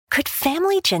Could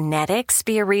family genetics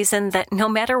be a reason that no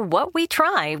matter what we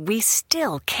try, we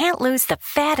still can't lose the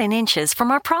fat and inches from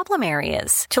our problem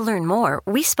areas? To learn more,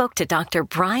 we spoke to Dr.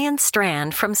 Brian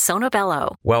Strand from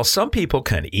Sonobello. While some people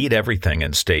can eat everything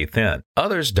and stay thin,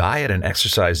 others diet and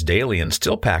exercise daily and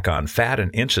still pack on fat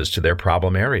and inches to their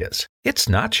problem areas. It's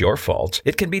not your fault.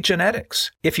 It can be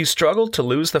genetics. If you struggle to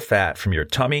lose the fat from your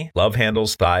tummy, love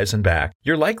handles, thighs, and back,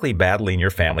 you're likely battling your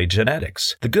family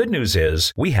genetics. The good news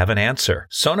is we have an answer.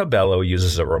 Sonobello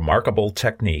uses a remarkable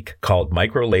technique called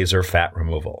micro-laser fat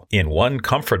removal. In one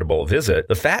comfortable visit,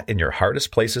 the fat in your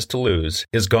hardest places to lose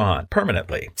is gone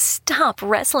permanently. Stop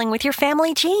wrestling with your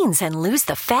family genes and lose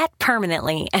the fat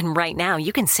permanently. And right now,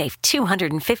 you can save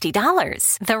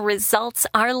 $250. The results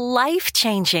are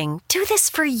life-changing. Do this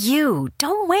for you.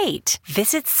 Don't wait.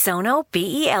 Visit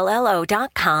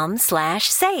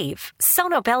sonobello.com/save.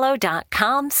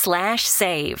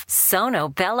 sonobello.com/save.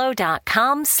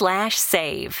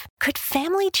 sonobello.com/save. Could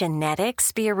family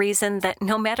genetics be a reason that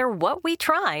no matter what we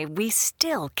try, we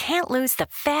still can't lose the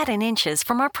fat and inches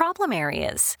from our problem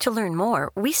areas? To learn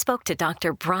more, we spoke to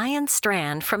Dr. Brian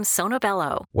Strand from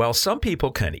Sonobello. While some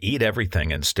people can eat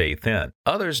everything and stay thin,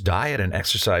 others diet and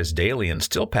exercise daily and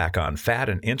still pack on fat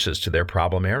and inches to their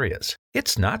problem areas.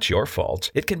 It's not your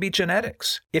fault. It can be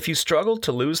genetics. If you struggle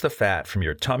to lose the fat from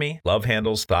your tummy, love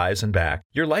handles, thighs, and back,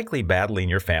 you're likely battling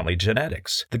your family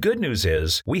genetics. The good news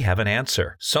is we have an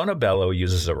answer. Sonobello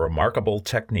uses a remarkable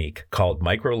technique called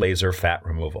micro-laser fat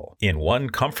removal. In one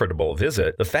comfortable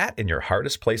visit, the fat in your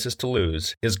hardest places to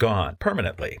lose is gone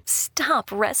permanently. Stop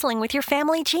wrestling with your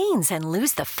family genes and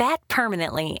lose the fat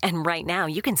permanently. And right now,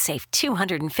 you can save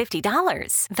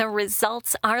 $250. The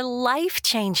results are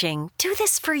life-changing. Do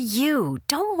this for you.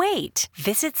 Don't wait.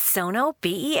 Visit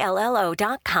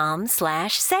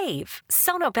sonobello.com/save.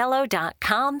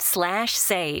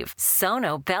 sonobello.com/save.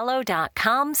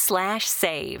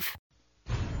 sonobello.com/save.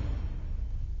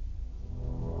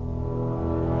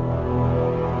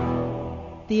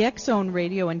 The X-Zone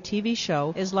radio and TV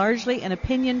show is largely an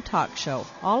opinion talk show.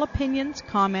 All opinions,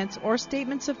 comments, or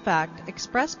statements of fact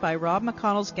expressed by Rob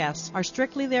McConnell's guests are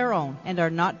strictly their own and are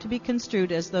not to be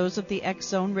construed as those of the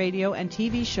X-Zone radio and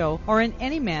TV show or in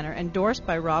any manner endorsed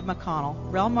by Rob McConnell,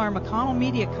 Relmar McConnell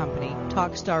Media Company,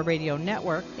 Talkstar Radio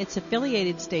Network, its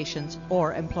affiliated stations,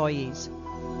 or employees.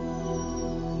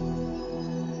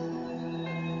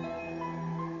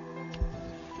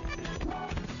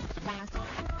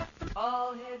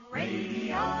 All Hit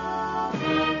Radio.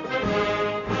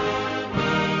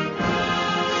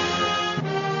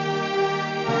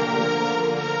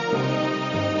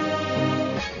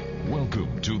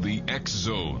 Welcome to the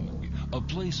X-Zone, a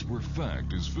place where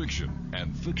fact is fiction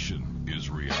and fiction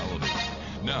is reality.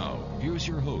 Now, here's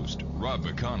your host, Rob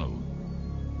McConnell.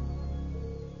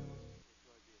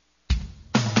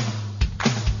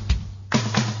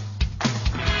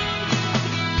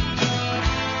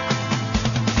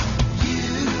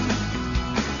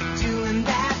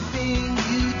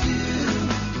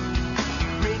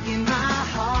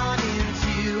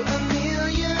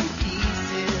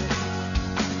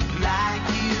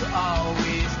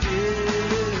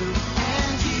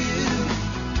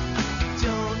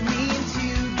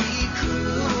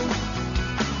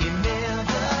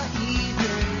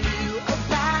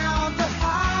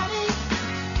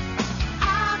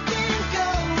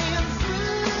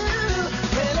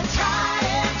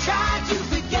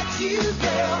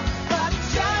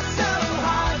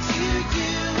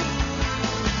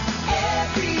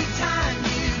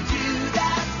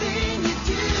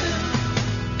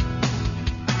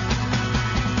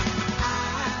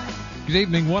 Good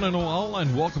evening, one and all,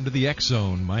 and welcome to the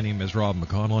X-Zone. My name is Rob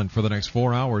McConnell, and for the next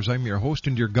 4 hours, I'm your host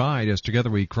and your guide as together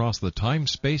we cross the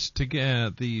time-space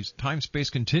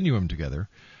continuum together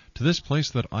to this place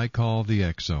that I call the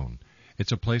X-Zone.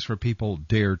 It's a place where people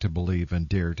dare to believe and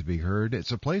dare to be heard.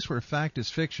 It's a place where fact is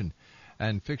fiction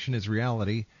and fiction is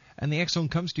reality. And the X-Zone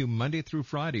comes to you Monday through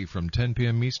Friday from 10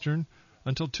 p.m. Eastern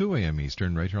until 2 a.m.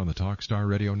 Eastern, right here on the Talkstar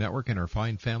Radio Network and our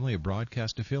fine family of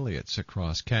broadcast affiliates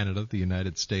across Canada, the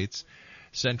United States,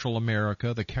 Central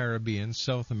America, the Caribbean,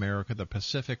 South America, the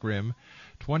Pacific Rim,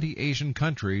 20 Asian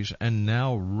countries, and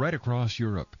now right across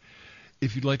Europe.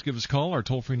 If you'd like to give us a call, our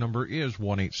toll-free number is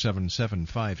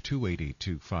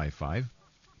 1-877-528-8255.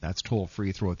 That's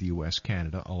toll-free throughout the U.S.,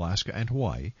 Canada, Alaska, and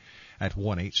Hawaii at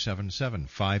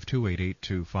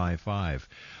 1-877-528-8255.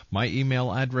 My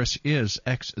email address is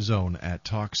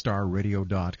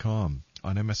xzone@talkstarradio.com.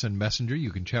 On MSN Messenger,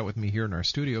 you can chat with me here in our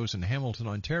studios in Hamilton,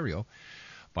 Ontario,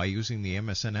 by using the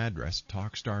MSN address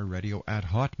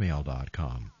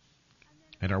talkstarradio@hotmail.com.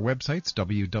 And our website's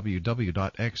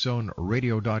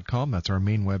www.xzoneradio.com. That's our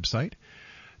main website.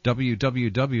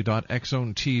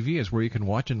 www.xzone TV is where you can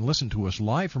watch and listen to us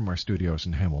live from our studios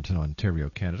in Hamilton, Ontario,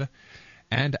 Canada.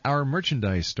 And our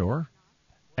merchandise store,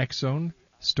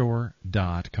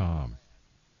 xzonestore.com.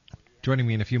 Joining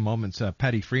me in a few moments,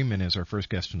 Pattie Freeman is our first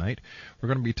guest tonight. We're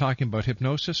going to be talking about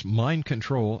hypnosis, mind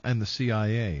control, and the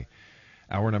CIA.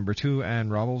 Hour number 2,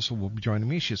 Ann Robles will be joining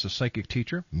me. She's a psychic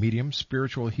teacher, medium,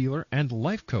 spiritual healer, and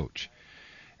life coach.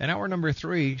 And hour number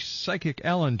 3, Psychic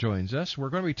Ellen joins us. We're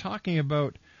going to be talking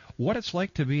about what it's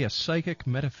like to be a psychic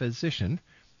metaphysician,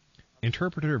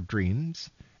 interpreter of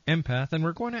dreams, empath, and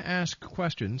we're going to ask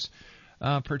questions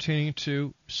pertaining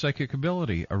to psychic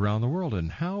ability around the world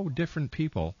and how different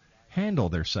people handle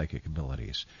their psychic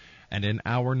abilities. And in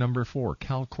hour number 4,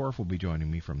 Cal Korff will be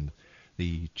joining me from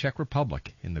the Czech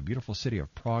Republic in the beautiful city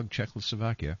of Prague,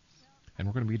 Czechoslovakia. And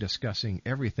we're going to be discussing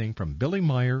everything from Billy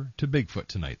Meyer to Bigfoot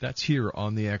tonight. That's here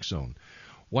on the X Zone.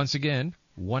 Once again,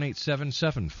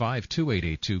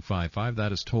 1-877-528-8255.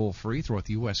 That is toll free throughout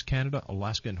the U.S., Canada,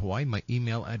 Alaska, and Hawaii. My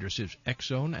email address is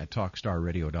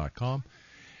xzone@talkstarradio.com.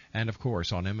 And, of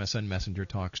course, on MSN Messenger,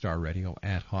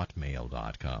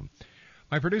 talkstarradio@hotmail.com.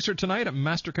 My producer tonight at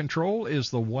Master Control is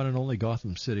the one and only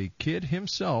Gotham City Kid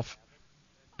himself,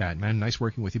 Batman. Nice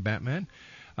working with you, Batman.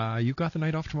 You got the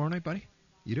night off tomorrow night, buddy?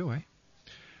 You do, eh?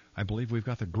 I believe we've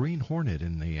got the Green Hornet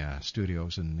in the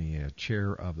studios in the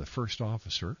chair of the first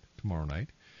officer tomorrow night.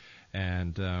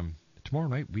 And tomorrow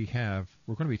night we're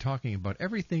going to be talking about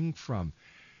everything from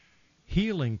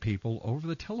healing people over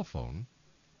the telephone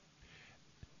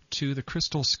to the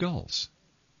crystal skulls.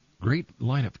 Great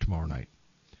lineup tomorrow night.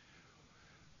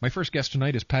 My first guest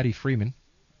tonight is Pattie Freeman.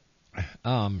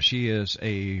 She is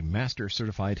a master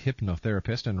certified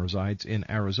hypnotherapist and resides in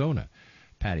Arizona.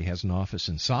 Pattie has an office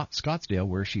in Scottsdale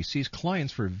where she sees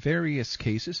clients for various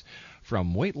cases,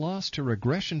 from weight loss to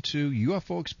regression to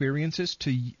UFO experiences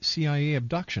to CIA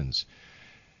abductions.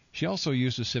 She also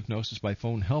uses hypnosis by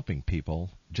phone, helping people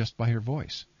just by her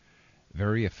voice.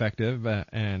 Very effective,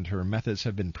 and her methods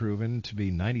have been proven to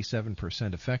be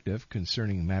 97% effective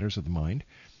concerning matters of the mind.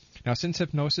 Now, since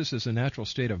hypnosis is a natural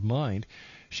state of mind,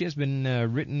 she has been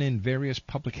written in various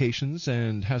publications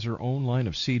and has her own line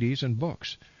of CDs and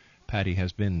books. Pattie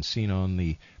has been seen on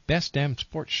the Best Damn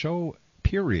Sports Show,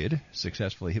 period,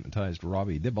 successfully hypnotized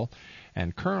Robbie Dibble,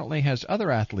 and currently has other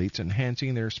athletes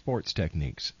enhancing their sports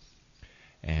techniques.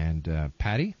 And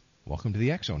Pattie, welcome to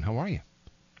the X Zone. How are you?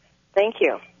 Thank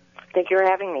you. Thank you for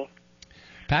having me.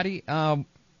 Pattie, how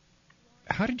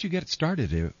did you get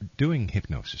started doing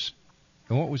hypnosis?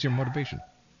 And what was your motivation?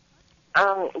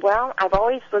 Well, I've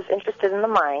always was interested in the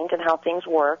mind and how things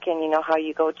work, and you know how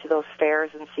you go to those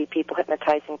fairs and see people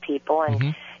hypnotizing people,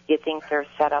 and you think they're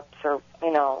setups or,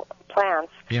 you know,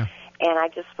 plants. Yeah. And I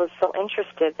just was so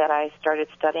interested that I started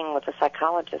studying with a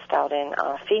psychologist out in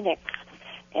Phoenix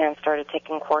and started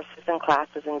taking courses and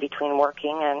classes in between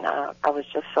working, and I was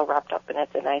just so wrapped up in it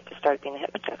that I just started being a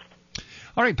hypnotist.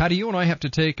 All right, Pattie, you and I have to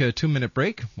take a 2-minute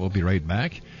break. We'll be right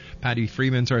back. Pattie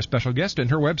Freeman's our special guest, and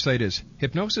her website is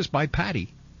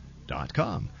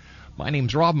hypnosisbypattie.com. My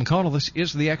name's Rob McConnell. This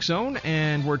is the X Zone,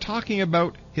 and we're talking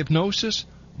about hypnosis,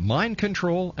 mind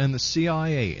control, and the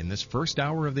CIA in this first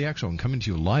hour of the X Zone, coming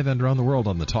to you live and around the world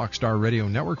on the Talkstar Radio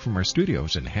Network from our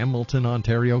studios in Hamilton,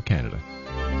 Ontario, Canada.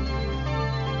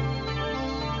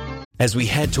 As we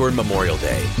head toward Memorial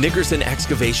Day, Nickerson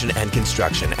Excavation and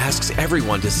Construction asks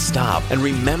everyone to stop and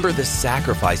remember the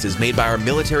sacrifices made by our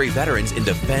military veterans in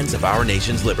defense of our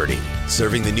nation's liberty.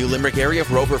 Serving the New Limerick area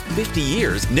for over 50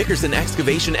 years, Nickerson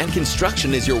Excavation and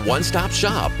Construction is your one-stop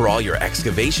shop for all your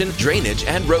excavation, drainage,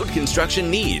 and road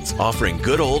construction needs, offering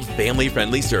good old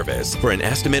family-friendly service. For an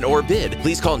estimate or bid,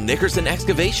 please call Nickerson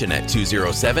Excavation at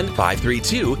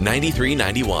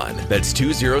 207-532-9391. That's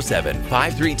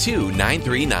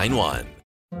 207-532-9391.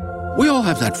 We all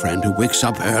have that friend who wakes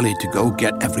up early to go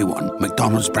get everyone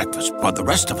McDonald's breakfast, while the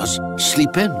rest of us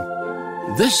sleep in.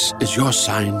 This is your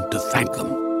sign to thank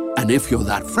them. And if you're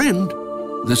that friend,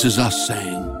 this is us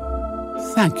saying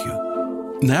thank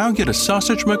you. Now get a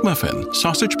sausage McMuffin,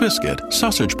 sausage biscuit,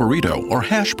 sausage burrito, or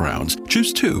hash browns.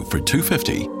 Choose 2 for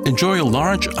 $2.50. Enjoy a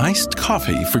large iced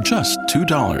coffee for just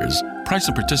 $2. Price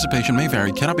and participation may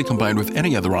vary. Cannot be combined with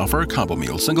any other offer or combo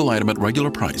meal. Single item at regular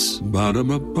price.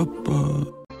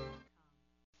 Ba-da-ba-ba-ba.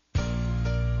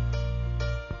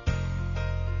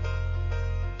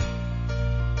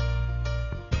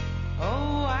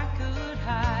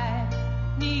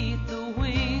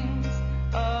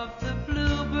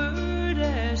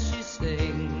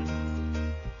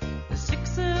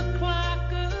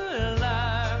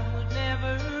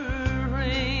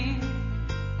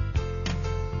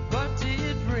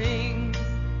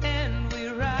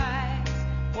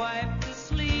 Wipe the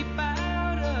sleep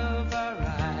out of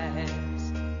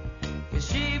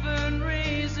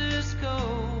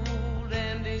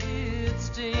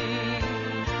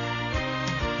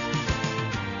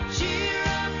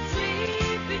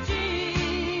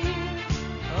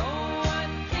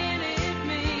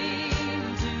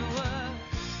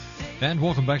And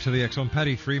welcome back to the X Zone.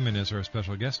 Pattie Freeman is our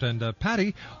special guest. And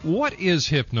Pattie, what is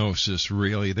hypnosis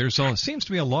really? Seems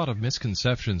to be a lot of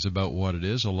misconceptions about what it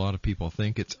is. A lot of people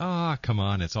think it's, come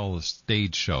on, it's all a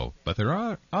stage show. But there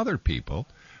are other people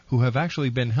who have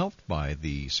actually been helped by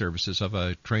the services of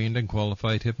a trained and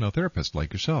qualified hypnotherapist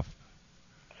like yourself.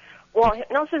 Well,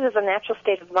 hypnosis is a natural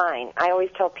state of mind. I always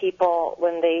tell people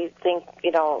when they think,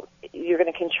 you're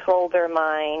going to control their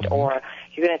mind or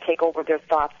you're going to take over their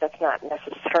thoughts, that's not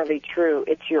necessarily true.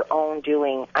 It's your own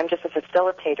doing. I'm just a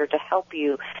facilitator to help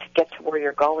you get to where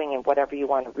you're going and whatever you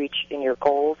want to reach in your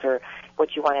goals or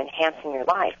what you want to enhance in your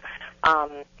life.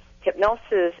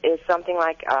 Hypnosis is something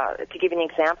like, to give you an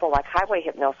example, like highway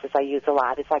hypnosis I use a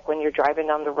lot. It's like when you're driving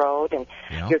down the road and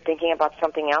you're thinking about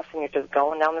something else and you're just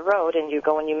going down the road and you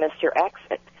go and you miss your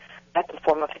exit. That's a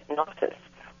form of hypnosis.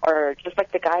 Or just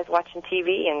like the guys watching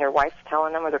TV and their wife's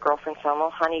telling them or their girlfriend's telling them,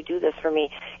 honey, do this for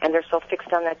me. And they're so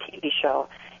fixed on that TV show.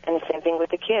 And the same thing with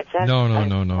the kids. No.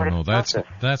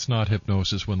 That's not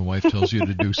hypnosis when the wife tells you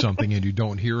to do something and you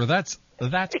don't hear her. That's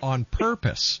on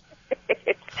purpose.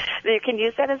 You can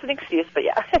use that as an excuse, but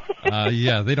yeah.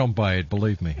 Yeah, they don't buy it,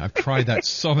 believe me. I've tried that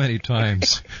so many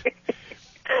times.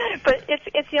 But it's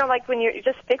like when you're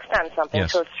just fixed on something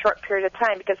for a short period of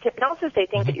time, because hypnosis, they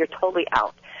think that you're totally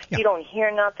out. Yeah. You don't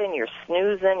hear nothing, you're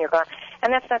snoozing, you're gone.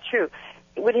 And that's not true.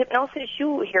 With hypnosis,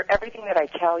 you hear everything that I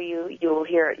tell you. You'll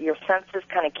hear your senses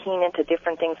kind of keen into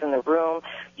different things in the room.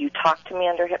 You talk to me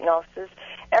under hypnosis,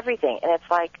 everything. And it's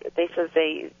like they said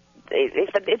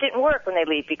it didn't work when they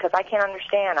leave because I can't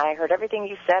understand. I heard everything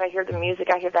you said. I hear the music.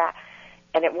 I hear that.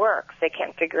 And it works. They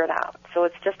can't figure it out. So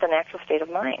it's just a natural state of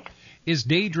mind. Is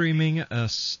daydreaming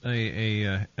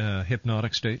a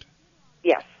hypnotic state?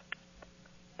 Yes.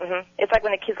 It's like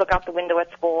when the kids look out the window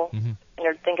at school and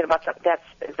they're thinking about something. That's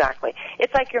exactly.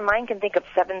 It's like your mind can think of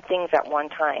 7 things at one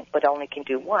time, but only can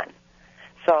do one.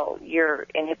 So you're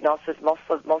in hypnosis most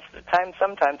of the time.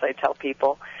 Sometimes I tell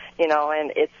people,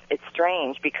 and it's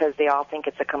strange because they all think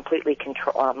it's a completely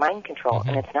mind control,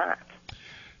 and it's not.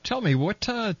 Tell me, what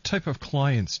type of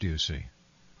clients do you see?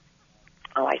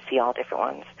 Oh, I see all different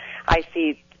ones. I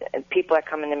see people that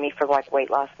come into me for like weight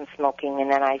loss and smoking,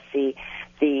 and then I see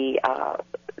the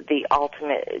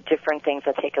ultimate different things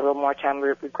that take a little more time,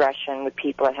 regression with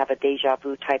people that have a deja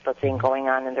vu type of thing going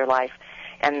on in their life,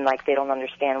 and like they don't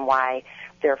understand why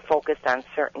they're focused on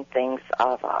certain things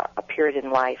of a period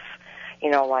in life.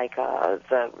 Like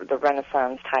the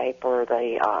Renaissance type or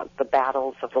the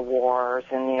battles of the wars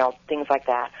and, things like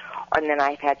that. And then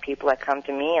I've had people that come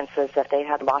to me and says that they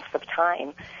had loss of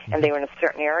time and they were in a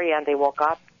certain area and they woke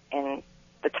up and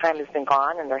the time has been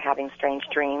gone and they're having strange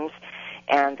dreams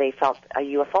and they felt a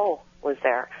UFO was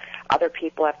there. Other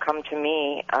people have come to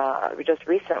me just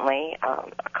recently.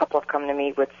 A couple have come to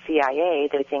me with CIA.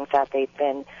 They think that they've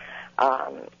been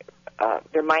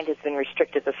their mind has been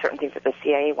restricted to certain things that the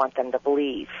CIA want them to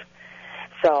believe.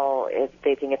 So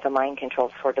they think it's a mind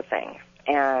control sort of thing.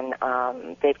 And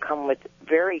they've come with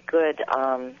very good,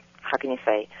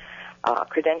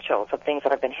 credentials of things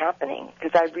that have been happening.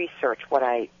 Because I research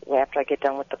after I get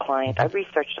done with the client, I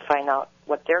research to find out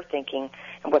what they're thinking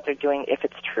and what they're doing if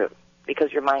it's true.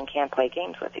 Because your mind can't play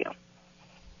games with you.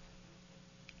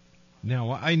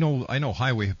 Now, I know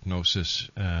highway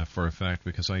hypnosis for a fact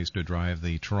because I used to drive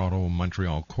the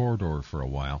Toronto-Montreal corridor for a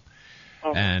while.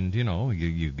 And,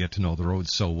 you get to know the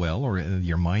roads so well or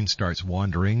your mind starts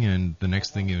wandering and the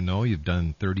next thing you know, you've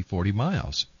done 30, 40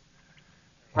 miles.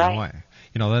 Right.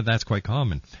 That's quite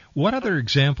common. What other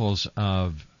examples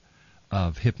of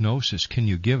hypnosis can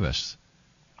you give us?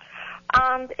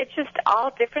 It's just all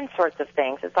different sorts of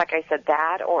things. It's like I said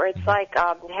that, or it's like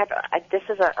this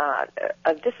is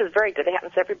very good. It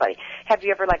happens to everybody. Have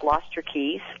you ever lost your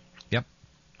keys? Yep.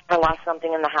 Or lost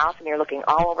something in the house, and you're looking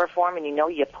all over for them, and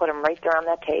you put them right there on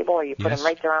that table, or you put them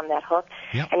right there on that hook,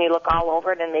 and you look all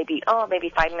over it, and maybe 5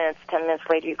 minutes, 10 minutes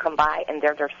later, you come by, and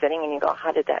they're thsitting, and you go,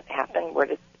 how did that happen?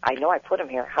 I know I put them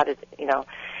here. How did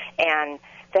And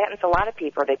that happens to a lot of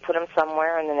people. They put them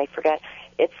somewhere, and then they forget.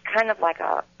 It's kind of like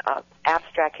a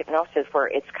abstract hypnosis where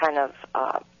it's kind of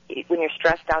when you're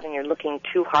stressed out and you're looking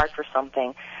too hard for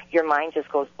something, your mind just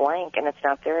goes blank and it's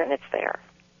not there and it's there.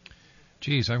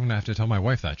 Geez, I'm going to have to tell my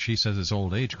wife that. She says it's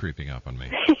old age creeping up on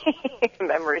me.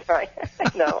 Memory, right?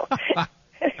 No.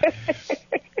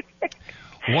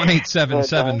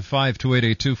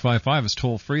 1-877-528-8255 is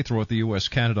toll free throughout the U.S.,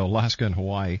 Canada, Alaska, and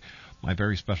Hawaii. My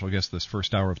very special guest this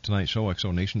first hour of tonight's show, X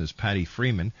Zone Nation, is Pattie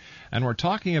Freeman. And we're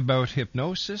talking about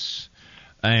hypnosis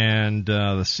and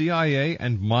the CIA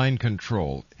and mind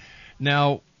control.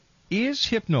 Now, is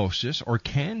hypnosis or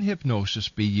can hypnosis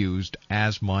be used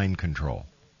as mind control?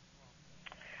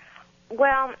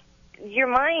 Well, your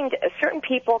mind, certain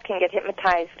people can get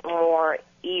hypnotized more,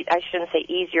 I shouldn't say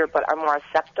easier, but are more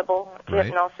acceptable to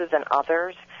hypnosis than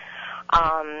others.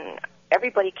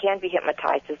 Everybody can be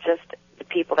hypnotized. It's just the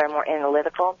people that are more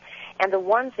analytical. And the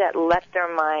ones that let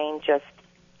their mind just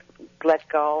let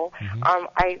go,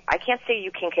 I can't say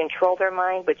you can control their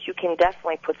mind, but you can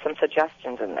definitely put some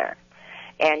suggestions in there.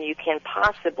 And you can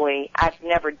possibly, I've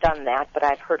never done that, but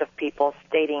I've heard of people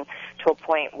stating to a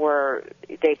point where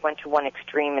they went to one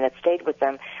extreme and it stayed with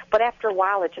them. But after a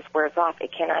while, it just wears off.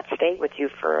 It cannot stay with you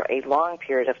for a long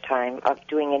period of time of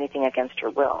doing anything against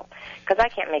your will. Because I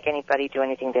can't make anybody do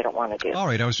anything they don't want to do. All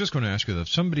right, I was just going to ask you that. If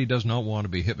somebody does not want to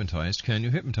be hypnotized, can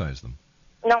you hypnotize them?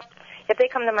 No. If they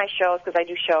come to my shows, because I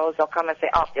do shows, they'll come and say,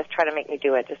 oh, just try to make me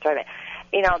do it. Just try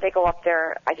to, they go up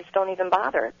there. I just don't even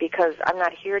bother because I'm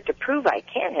not here to prove I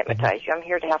can hypnotize you. I'm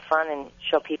here to have fun and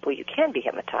show people you can be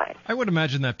hypnotized. I would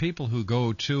imagine that people who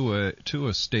go to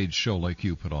a stage show like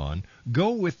you put on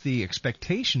go with the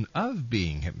expectation of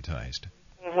being hypnotized.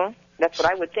 That's what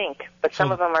I would think. But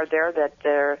some of them are there that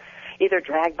they're either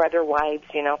dragged by their wives,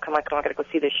 come on, I got to go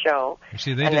see the show.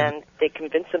 Then they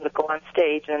convince them to go on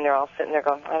stage, and then they're all sitting there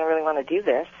going, I don't really want to do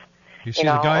this. The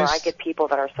guys... Or I get people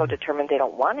that are so determined they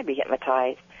don't want to be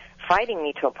hypnotized, fighting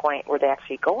me to a point where they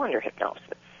actually go under hypnosis.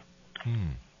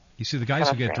 You see, the guys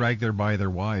who get dragged there by their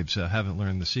wives haven't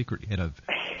learned the secret yet of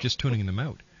just tuning them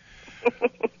out.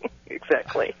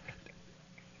 Exactly.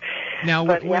 Now,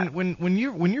 when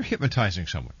you're hypnotizing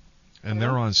someone, and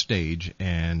they're on stage,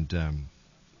 and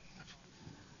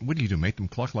what do you do? Make them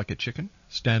cluck like a chicken?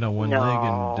 Stand on one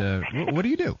leg, and what do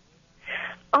you do?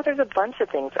 Oh, there's a bunch of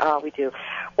things we do.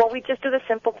 Well, we just do the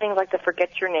simple things like to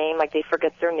forget your name, like they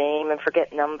forget their name and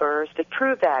forget numbers to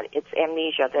prove that it's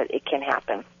amnesia, that it can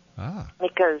happen.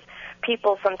 Because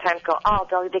people sometimes go,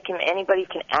 anybody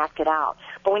can act it out.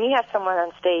 But when you have someone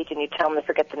on stage and you tell them to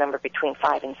forget the number between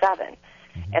 5 and 7,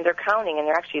 and they're counting and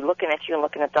they're actually looking at you and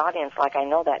looking at the audience like, I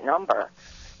know that number.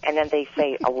 And then they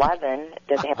say 11,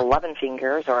 does they have 11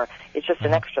 fingers, or it's just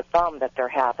an extra thumb that they're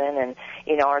having, and,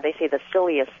 or they say the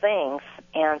silliest things,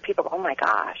 and people go, oh my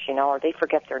gosh, or they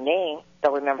forget their name,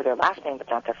 they'll remember their last name but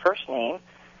not their first name,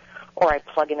 or I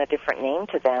plug in a different name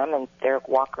to them, and they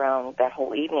walk around that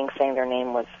whole evening saying their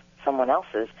name was someone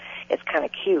else's. It's kind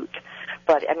of cute.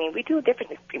 But, we do different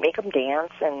things. We make them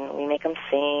dance, and we make them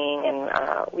sing, and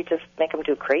we just make them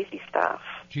do crazy stuff.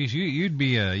 Geez, you'd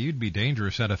be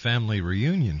dangerous at a family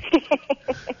reunion.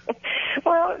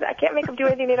 Well, I can't make them do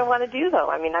anything they don't want to do, though.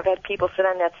 I've had people sit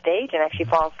on that stage and actually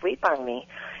fall asleep on me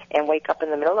and wake up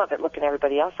in the middle of it looking at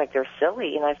everybody else like they're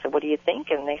silly. And I said, what do you think?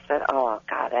 And they said, oh,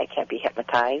 God, I can't be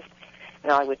hypnotized.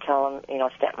 And I would tell them,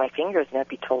 snap my fingers, and I'd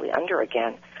be totally under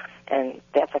again. And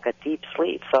that's like a deep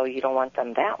sleep, so you don't want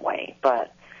them that way.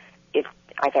 But if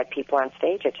I've had people on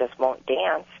stage that just won't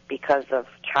dance because of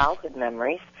childhood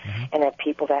memories, and have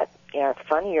people that are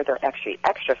funnier, they're actually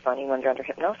extra funny when they're under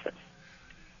hypnosis.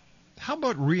 How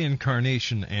about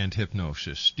reincarnation and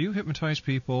hypnosis? Do you hypnotize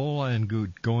people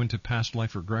and go into past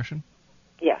life regression?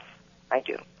 Yes, I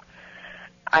do.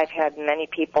 I've had many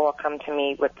people come to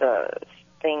me with the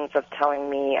things of telling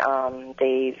me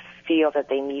they feel that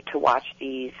they need to watch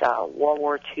these World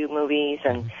War II movies,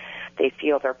 and they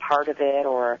feel they're part of it,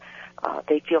 or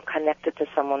they feel connected to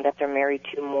someone that they're married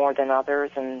to more than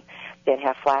others, and they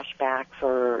have flashbacks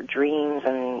or dreams,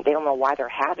 and they don't know why they're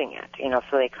having it,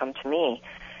 so they come to me.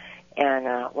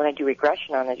 And when I do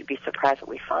regression on it, you'd be surprised what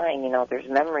we find. There's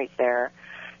memories there.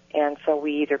 And so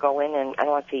we either go in and, I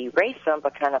don't want to say erase them,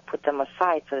 but kind of put them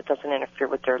aside so it doesn't interfere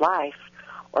with their life,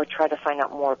 or try to find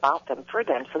out more about them for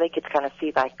them so they could kind of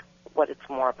see, like, what it's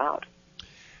more about.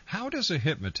 How does a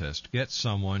hypnotist get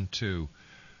someone to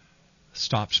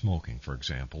stop smoking, for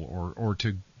example, or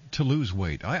to lose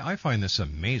weight? I find this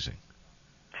amazing.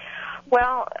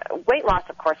 Well, weight loss,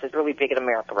 of course, is really big in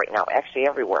America right now, actually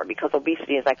everywhere, because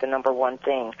obesity is like the number one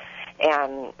thing.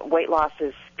 And weight loss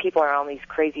is, people are on these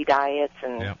crazy diets,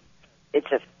 and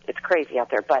it's crazy out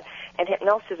there. And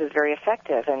hypnosis is very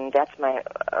effective, and that's my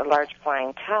large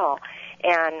clientele.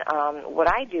 And what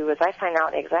I do is I find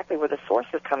out exactly where the source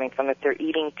is coming from, if they're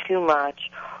eating too much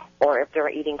or if they're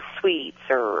eating sweets.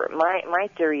 Or my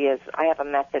theory is I have a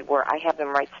method where I have them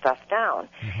write stuff down.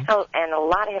 And a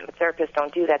lot of hypnotherapists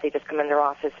don't do that. They just come in their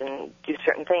office and do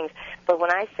certain things. But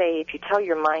when I say if you tell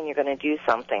your mind you're going to do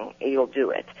something, you'll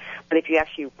do it. But if you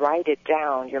actually write it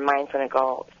down, your mind's going to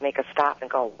go make a stop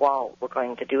and go, whoa, we're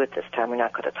going to do it this time. We're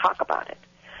not going to talk about it.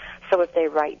 So if they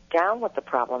write down what the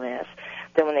problem is,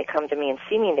 then when they come to me and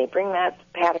see me and they bring that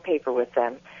pad of paper with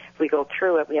them, We go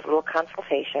through it. We have a little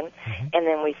consultation, and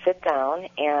then we sit down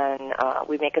and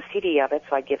we make a CD of it,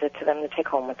 so I give it to them to take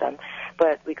home with them.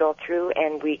 But we go through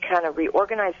and we kind of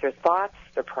reorganize their thoughts,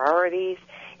 their priorities,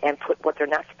 and put what they're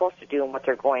not supposed to do and what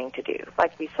they're going to do.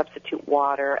 Like we substitute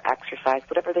water, exercise,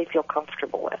 whatever they feel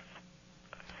comfortable with.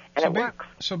 And it works.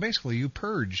 So basically you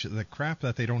purge the crap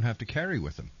that they don't have to carry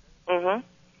with them. Mm-hmm.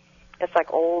 It's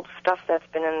like old stuff that's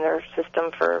been in their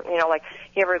system for, like,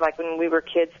 you ever, like when we were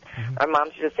kids, our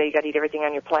moms used to say you got to eat everything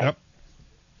on your plate. Yep.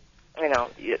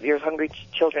 There's hungry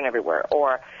children everywhere.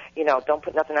 Or, don't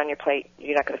put nothing on your plate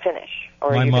you're not going to finish. Or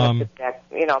my you're mom, gonna sit back,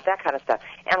 that kind of stuff.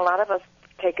 And a lot of us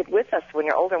take it with us when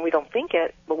you're older and we don't think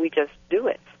it, but we just do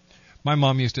it. My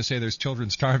mom used to say there's children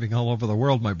starving all over the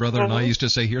world. My brother and I used to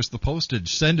say, here's the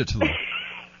postage, send it to them.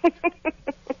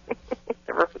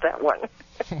 Never heard that one.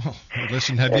 Oh,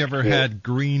 listen, have you ever had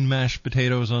green mashed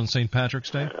potatoes on St.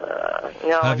 Patrick's Day?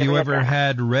 No. Have you ever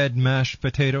had red mashed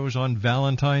potatoes on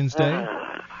Valentine's Day?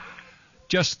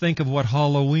 Just think of what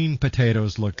Halloween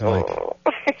potatoes looked like.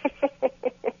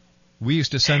 We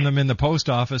used to send them in the post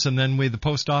office, and then the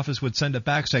post office would send it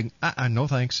back saying, no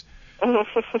thanks.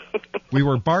 We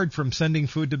were barred from sending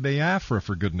food to Biafra,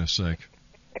 for goodness sake.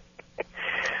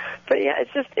 But yeah,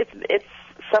 it's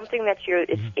something that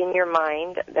it's in your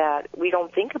mind that we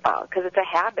don't think about because it's a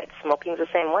habit. Smoking's the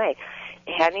same way.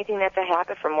 Anything that's a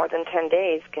habit for more than 10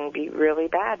 days can be really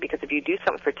bad because if you do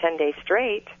something for 10 days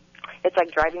straight, it's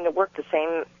like driving to work the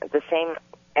same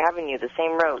avenue, the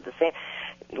same road, the same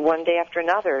one day after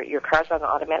another. Your car's on an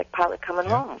automatic pilot coming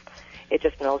home. It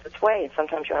just knows its way. And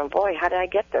sometimes you're like, boy, how did I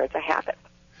get there? It's a habit.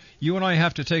 You and I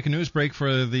have to take a news break for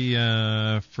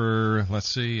let's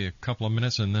see, a couple of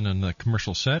minutes, and then in the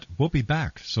commercial set, we'll be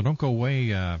back. So don't go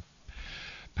away,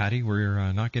 Patty.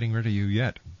 We're not getting rid of you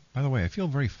yet. By the way, I feel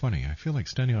very funny. I feel like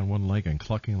standing on one leg and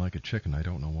clucking like a chicken. I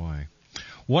don't know why.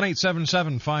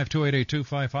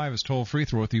 1-877-528-8255 is toll-free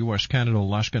throughout the U.S., Canada,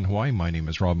 Alaska, and Hawaii. My name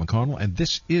is Rob McConnell, and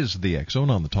this is the X-Zone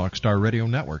on the Talkstar Radio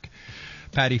Network.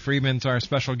 Patty Freeman's our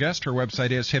special guest. Her website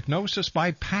is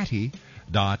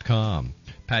hypnosisbypattie.com.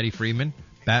 Patty Freeman,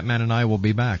 Batman, and I will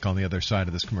be back on the other side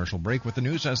of this commercial break with the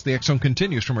news as the X-Zone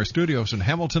continues from our studios in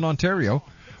Hamilton, Ontario,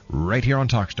 right here on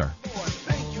Talkstar.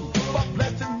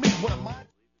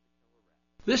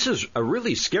 This is a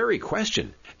really scary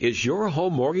question. Is your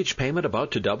home mortgage payment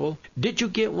about to double? Did you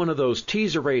get one of those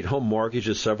teaser-rate home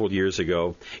mortgages several years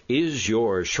ago? Is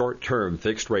your short-term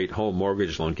fixed-rate home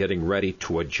mortgage loan getting ready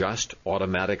to adjust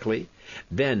automatically?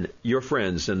 Then your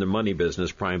friends in the money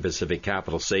business, Prime Pacific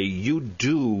Capital, say you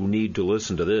do need to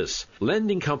listen to this.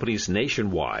 Lending companies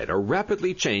nationwide are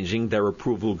rapidly changing their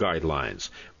approval guidelines.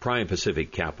 Prime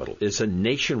Pacific Capital is a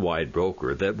nationwide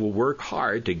broker that will work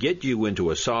hard to get you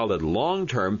into a solid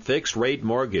long-term fixed-rate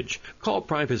mortgage. Call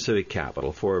Prime Pacific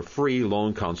Capital for a free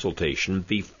loan consultation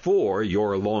before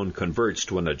your loan converts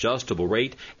to an adjustable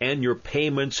rate and your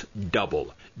payments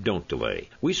double. Don't delay.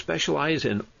 We specialize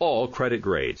in all credit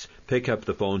grades. Pick up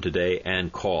the phone today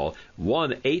and call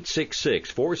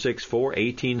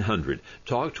 1-866-464-1800.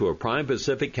 Talk to a Prime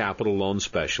Pacific Capital loan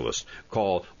specialist.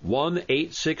 Call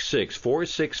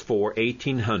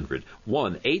 1-866-464-1800.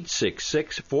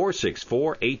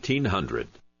 1-866-464-1800.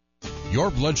 Your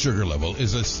blood sugar level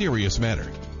is a serious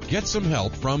matter. Get some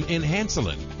help from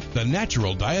Enhancelin, the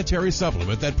natural dietary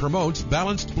supplement that promotes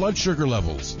balanced blood sugar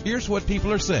levels. Here's what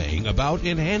people are saying about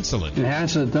Enhancelin.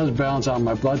 Enhancelin does balance out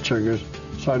my blood sugars,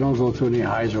 so I don't go through any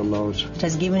highs or lows. It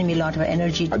has given me a lot of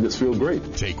energy. I just feel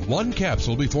great. Take one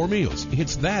capsule before meals.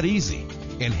 It's that easy.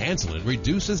 Enhancelin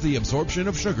reduces the absorption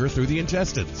of sugar through the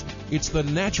intestines. It's the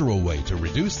natural way to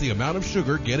reduce the amount of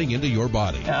sugar getting into your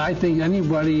body. I think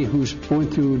anybody who's going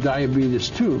through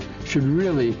diabetes too should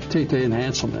really take the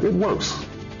Enhancelin. It works.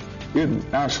 It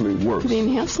actually works. The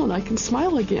Enhancelin, I can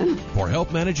smile again. For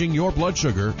help managing your blood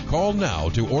sugar, call now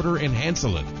to order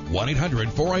Enhancelin.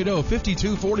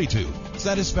 1-800-480-5242.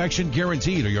 Satisfaction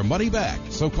guaranteed or your money back.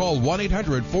 So call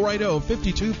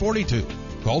 1-800-480-5242.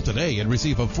 Call today and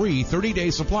receive a free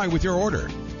 30-day supply with your order.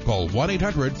 Call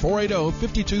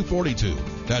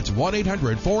 1-800-480-5242. That's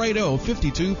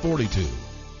 1-800-480-5242.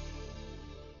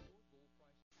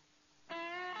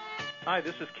 Hi,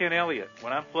 this is Ken Elliott.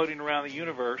 When I'm floating around the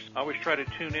universe, I always try to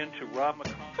tune in to Rob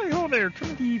McConnell. Hi, ho there,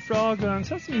 Twinkie Frog on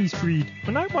Sesame Street.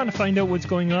 When I want to find out what's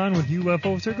going on with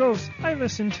UFOs or ghosts, I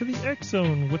listen to the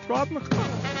X-Zone with Rob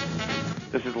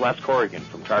McConnell. This is Les Corrigan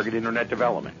from Target Internet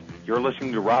Development. You're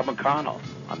listening to Rob McConnell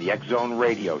on the X-Zone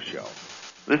Radio Show.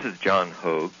 This is John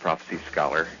Hogue, prophecy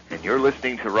scholar, and you're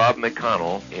listening to Rob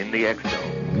McConnell in the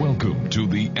X-Zone. Welcome to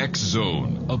the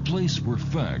X-Zone, a place where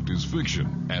fact is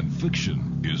fiction and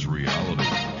fiction is reality.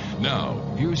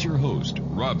 Now, here's your host,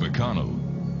 Rob McConnell.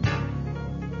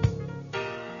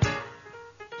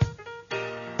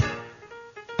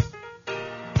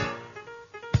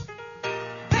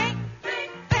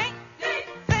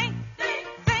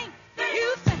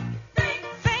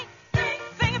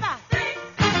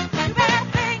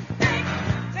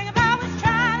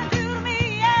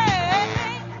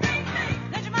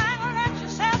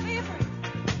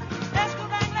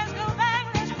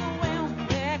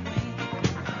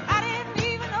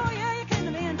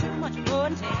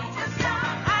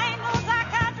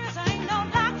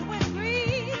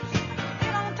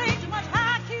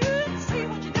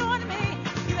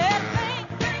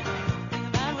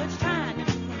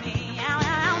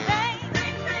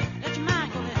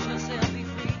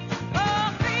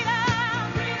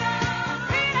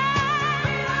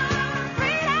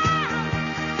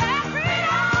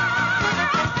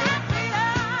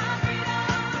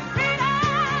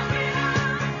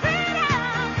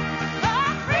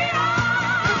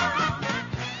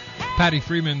 Pattie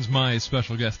Freeman's my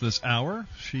special guest this hour.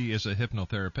 She is a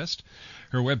hypnotherapist.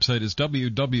 Her website is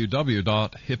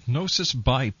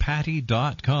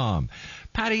www.hypnosisbypattie.com.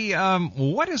 Pattie,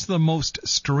 what is the most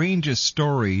strangest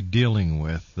story dealing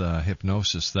with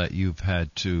hypnosis that you've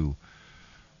had to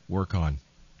work on?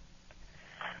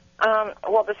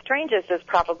 Well, the strangest is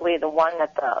probably the one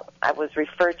that I was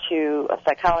referred to. A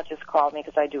psychologist called me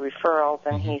because I do referrals,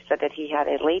 and he said that he had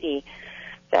a lady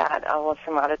that was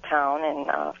from out of town, and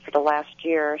for the last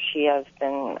year she has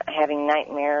been having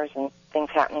nightmares and things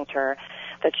happening to her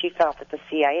that she felt that the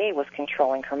CIA was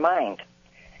controlling her mind,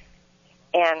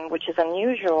 and which is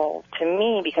unusual to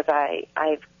me because I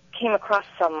came across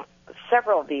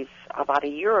several of these about a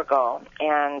year ago,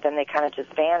 and then they kind of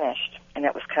just vanished, and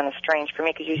it was kind of strange for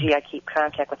me because usually I keep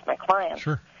contact with my clients.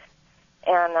 Sure.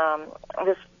 And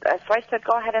so I said,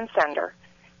 go ahead and send her.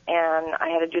 And I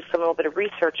had to do some little bit of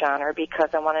research on her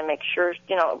because I wanted to make sure, it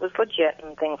was legit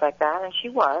and things like that, and she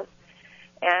was.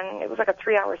 And it was like a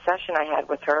 3-hour session I had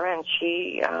with her, and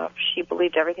she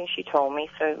believed everything she told me.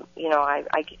 So,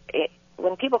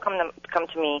 when people come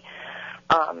to me,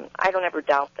 I don't ever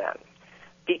doubt them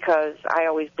because I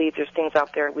always believe there's things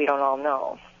out there we don't all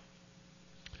know.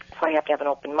 So I have to have an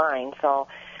open mind. So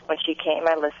when she came,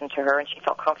 I listened to her, and she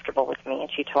felt comfortable with me,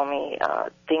 and she told me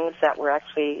things that were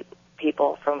actually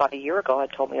people from about a year ago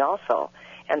had told me also,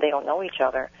 and they don't know each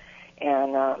other.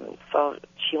 And so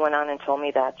she went on and told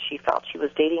me that she felt she was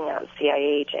dating a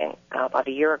CIA agent about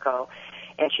a year ago,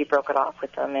 and she broke it off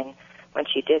with him. And when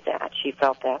she did that, she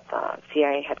felt that the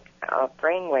CIA had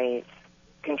brainwaves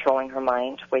controlling her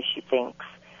mind, the way she thinks,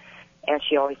 and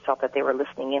she always felt that they were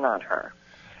listening in on her.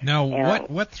 Now,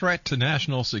 what threat to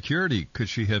national security could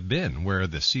she have been, where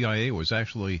the CIA was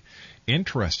actually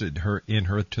interested in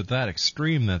her to that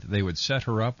extreme that they would set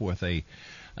her up with an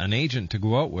agent to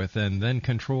go out with and then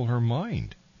control her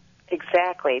mind?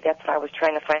 Exactly. That's what I was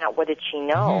trying to find out. What did she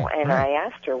know? Mm-hmm. And I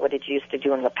asked her, what did you used to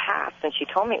do in the past? And she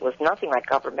told me it was nothing like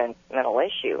governmental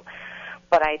issue.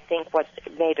 But I think what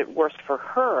made it worse for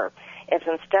her is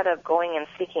instead of going and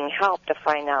seeking help to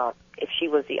find out if she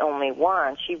was the only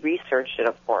one, she researched it,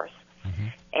 of course. Mm-hmm.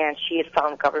 And she had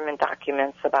found government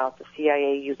documents about the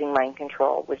CIA using mind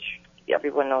control, which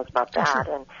everyone knows about that.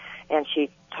 Sure. And she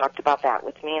talked about that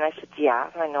with me, and I said,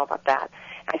 yeah, I know about that.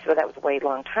 I said, well, that was a way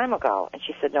long time ago. And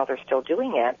she said, no, they're still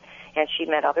doing it. And she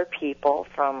met other people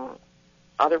from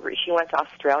she went to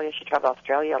Australia. She traveled to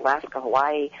Australia, Alaska,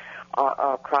 Hawaii,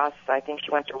 across, I think she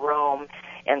went to Rome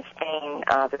and Spain.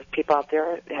 There's people out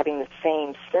there having the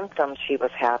same symptoms she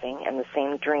was having and the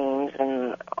same dreams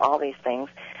and all these things.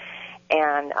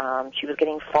 And she was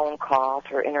getting phone calls.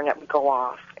 Her internet would go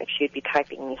off if she'd be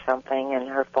typing me something and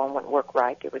her phone wouldn't work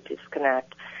right. It would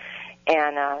disconnect.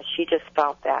 And she just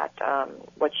felt that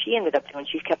what she ended up doing,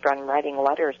 she kept on writing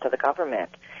letters to the government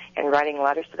and writing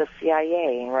letters to the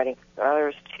CIA and writing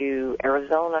letters to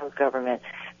Arizona's government,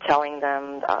 telling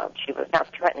them she was not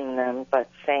threatening them, but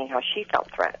saying how she felt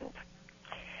threatened.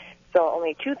 So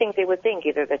only two things they would think,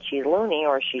 either that she's loony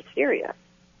or she's serious.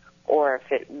 Or if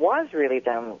it was really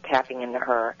them tapping into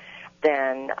her,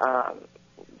 then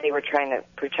they were trying to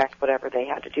protect whatever they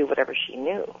had to do, whatever she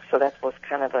knew. So that was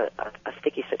kind of a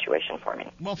sticky situation for me.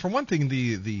 Well, for one thing,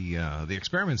 the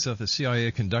experiments that the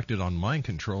CIA conducted on mind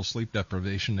control, sleep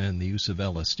deprivation, and the use of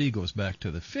LSD goes back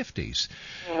to the 50s.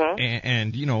 Mm-hmm.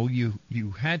 And you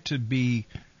had to be...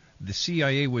 The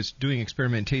CIA was doing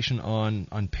experimentation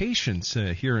on patients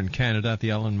here in Canada at the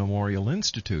Allen Memorial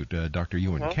Institute, Dr.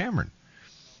 Ewan Mm-hmm. Cameron.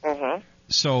 Mm-hmm.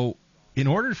 So in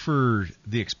order for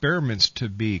the experiments to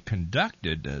be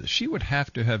conducted, she would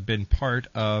have to have been part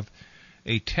of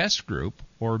a test group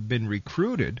or been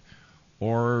recruited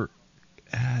or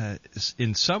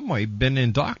in some way been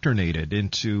indoctrinated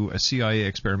into a CIA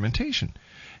experimentation.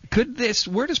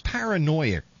 Where does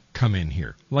paranoia come in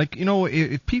here? Like,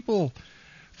 if people...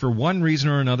 For one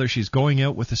reason or another, she's going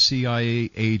out with a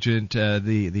CIA agent.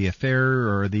 The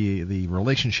affair or the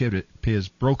relationship is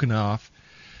broken off.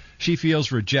 She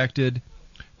feels rejected.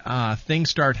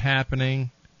 Things start happening.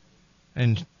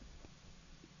 And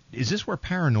is this where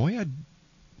paranoia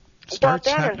starts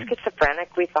happening? And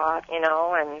schizophrenic, we thought, and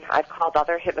I've called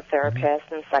other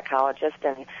hypnotherapists and psychologists,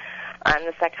 and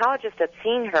the psychologist that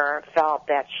seen her felt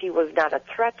that she was not a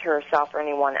threat to herself or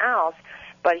anyone else.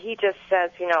 But he just says,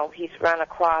 he's run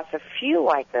across a few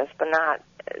like this, but not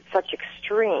such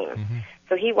extreme. Mm-hmm.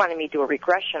 So he wanted me to do a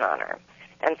regression on her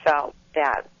and felt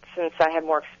that since I had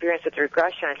more experience with the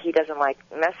regression and he doesn't like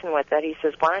messing with it, he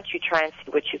says, why don't you try and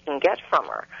see what you can get from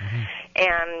her? Mm-hmm.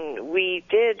 And we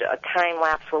did a time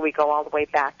lapse where we go all the way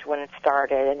back to when it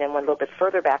started and then went a little bit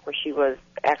further back where she was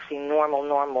actually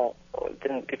normal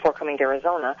before coming to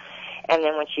Arizona. And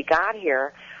then when she got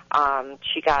here,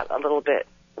 she got a little bit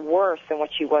worse than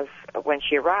what she was when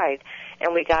she arrived.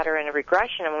 And we got her in a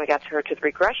regression, and when we got her to the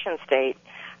regression state,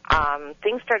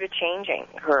 things started changing.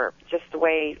 Her, just the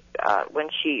way when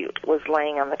she was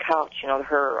laying on the couch, you know,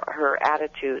 her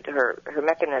attitude, her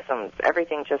mechanisms,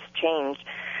 everything just changed.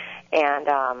 And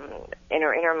in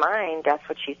her inner mind, that's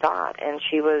what she thought. And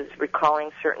she was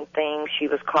recalling certain things. She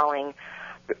was calling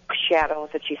shadows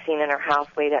that she'd seen in her house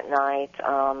late at night,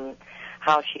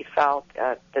 how she felt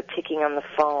the ticking on the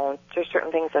phone. There's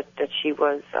certain things that she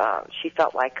was, she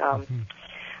felt like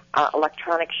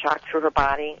electronic shock through her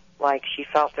body, like she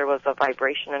felt there was a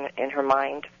vibration in her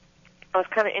mind. It was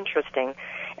kind of interesting.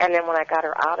 And then when I got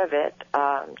her out of it,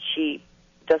 she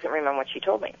doesn't remember what she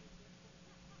told me.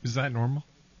 Is that normal?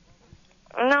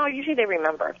 No, usually they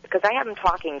remember, because I have them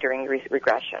talking during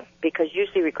regression, because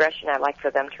usually regression I like for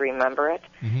them to remember it,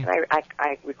 and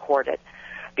I record it,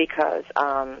 because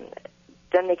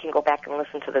then they can go back and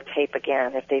listen to the tape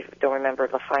again if they don't remember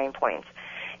the fine points.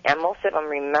 And most of them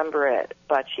remember it,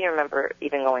 but she didn't remember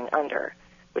even going under,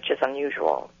 which is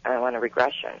unusual on a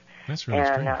regression. That's really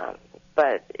strange.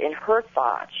 But in her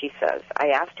thought, she says,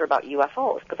 I asked her about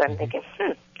UFOs, because I'm thinking,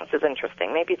 this is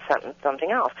interesting. Maybe it's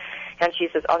something else. And she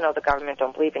says, oh, no, the government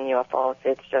don't believe in UFOs.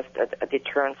 It's just a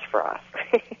deterrence for us.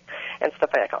 And stuff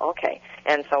like that. Okay.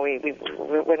 And so we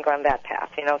wouldn't go on that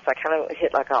path, you know, so I kind of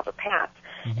hit like all the paths.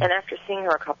 And after seeing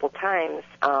her a couple times,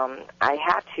 I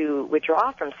had to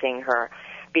withdraw from seeing her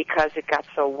because it got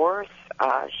so worse.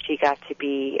 She got to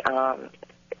be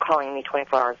calling me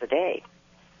 24 hours a day.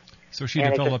 So she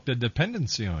developed a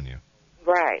dependency on you.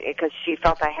 Right, because she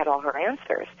felt I had all her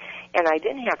answers. And I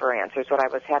didn't have her answers. What I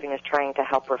was having is trying to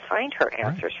help her find her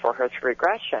answers for her through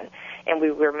regression. And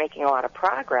we were making a lot of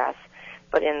progress,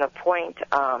 but in the point,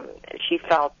 she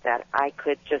felt that I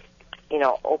could just, you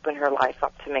know, open her life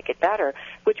up to make it better,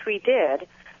 which we did.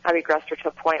 I regressed her to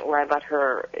a point where I let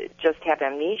her just have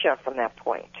amnesia from that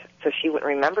point, so she wouldn't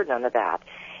remember none of that.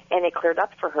 And it cleared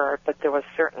up for her, but there was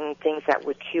certain things that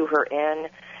would cue her in,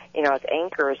 you know, as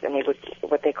anchors, and they would,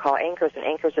 what they call anchors. And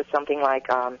anchors is something like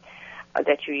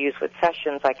that you use with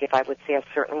sessions, like if I would say a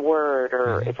certain word,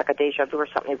 or it's like a deja vu or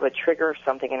something, it would trigger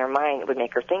something in her mind. It would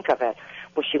make her think of it.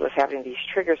 Well, she was having these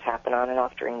triggers happen on and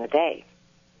off during the day.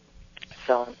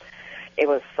 So it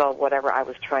was, so whatever I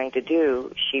was trying to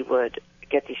do, she would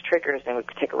get these triggers and would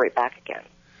take her right back again.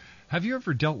 Have you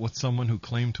ever dealt with someone who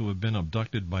claimed to have been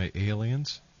abducted by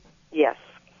aliens? Yes.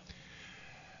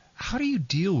 How do you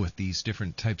deal with these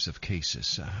different types of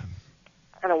cases?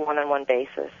 On a one-on-one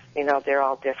basis. You know, they're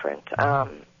all different.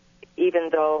 Even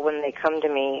though when they come to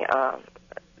me,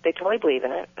 they totally believe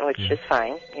in it, which is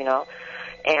fine, you know.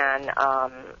 And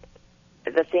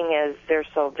the thing is, they're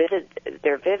so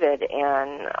vivid,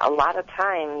 and a lot of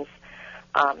times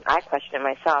I question it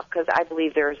myself, because I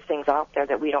believe there's things out there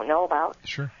that we don't know about.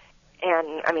 Sure.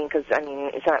 And, I mean, because, I mean,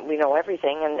 it's not, we know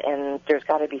everything, and there's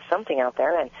got to be something out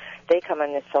there, and they come in,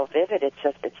 it's so vivid, it's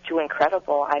just, it's too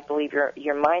incredible. I believe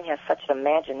your mind has such an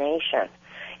imagination,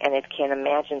 and it can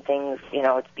imagine things, you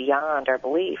know, it's beyond our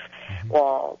belief.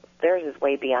 Well, theirs is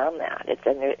way beyond that.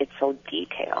 It's so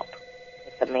detailed.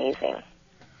 It's amazing.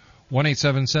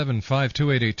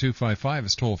 1-877-528-8255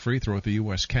 is toll-free throughout the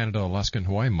U.S., Canada, Alaska, and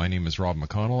Hawaii. My name is Rob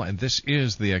McConnell, and this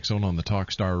is the X-Zone on the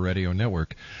Talkstar Radio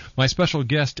Network. My special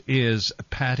guest is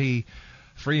PATTIE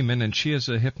Freeman, and she is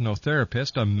a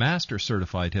hypnotherapist, a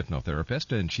master-certified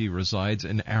hypnotherapist, and she resides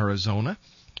in Arizona.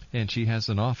 And she has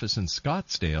an office in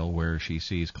Scottsdale where she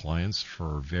sees clients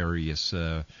for various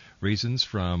reasons,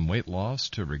 from weight loss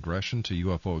to regression to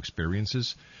UFO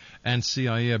experiences and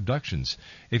CIA abductions.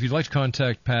 If you'd like to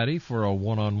contact PATTIE for a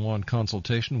one-on-one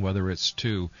consultation, whether it's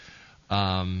to,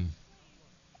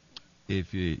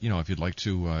 if you'd like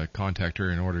to contact her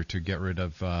in order to get rid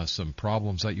of some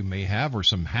problems that you may have or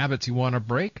some habits you want to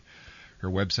break, her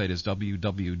website is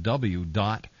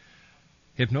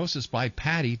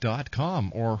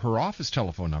www.hypnosisbypattie.com, or her office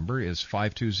telephone number is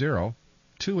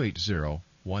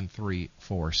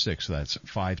 520-280-1346. That's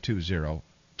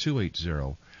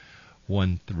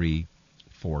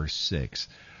 520-280-1346.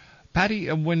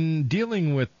 PATTIE, when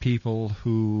dealing with people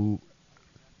who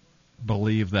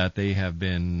believe that they have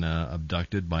been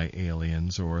abducted by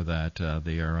aliens, or that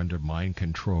they are under mind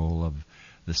control of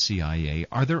the CIA,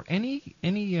 are there any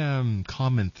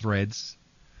common threads?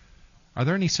 Are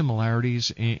there any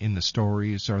similarities in the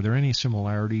stories? Are there any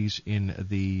similarities in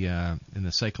the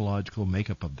psychological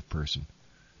makeup of the person?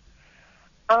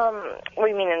 What do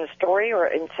you mean, in the story or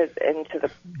into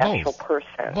the actual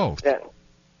person? Both.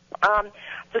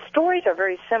 The stories are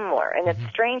very similar, and it's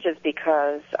strange is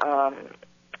because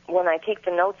when I take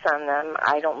the notes on them,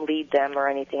 I don't lead them or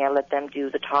anything. I let them do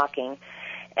the talking.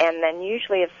 And then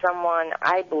usually if someone,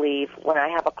 I believe, when I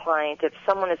have a client, if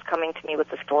someone is coming to me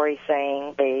with a story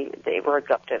saying they were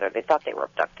abducted or they thought they were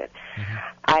abducted,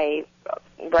 I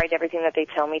write everything that they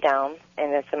tell me down,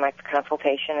 and it's in my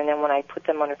consultation. And then when I put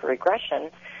them under for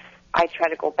regression, I try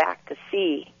to go back to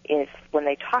see if, when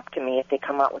they talk to me, if they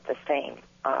come out with the same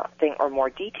thing or more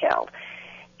detailed.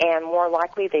 And more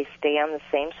likely they stay on the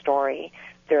same story.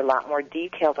 They're a lot more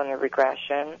detailed on the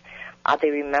regression.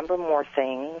 They remember more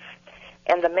things.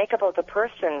 And the makeup of the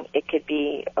person, it could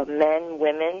be men,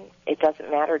 women. It doesn't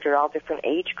matter. They're all different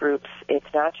age groups.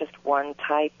 It's not just one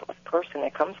type of person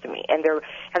that comes to me. And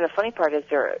the funny part is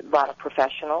there are a lot of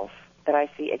professionals that I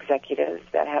see, executives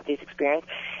that have these experiences,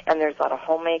 and there's a lot of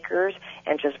homemakers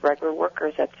and just regular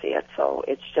workers that see it. So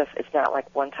it's not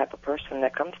like one type of person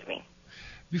that comes to me.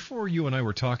 Before you and I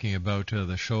were talking about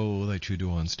the show that you do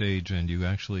on stage, and you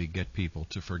actually get people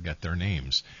to forget their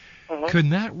names. Can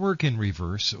that work in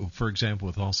reverse? For example,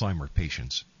 with Alzheimer's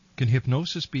patients, can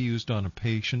hypnosis be used on a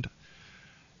patient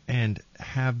and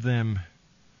have them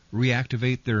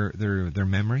reactivate their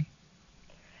memory?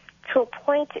 To a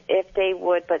point, if they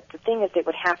would, but the thing is, they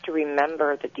would have to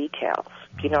remember the details.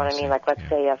 Do you know what I mean? Like, let's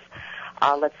say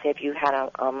if you had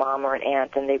a mom or an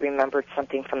aunt and they remembered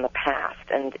something from the past,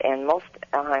 and most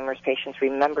Alzheimer's patients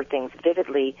remember things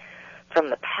vividly from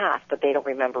the past, but they don't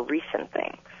remember recent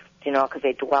things. You know, because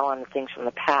they dwell on the things from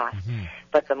the past.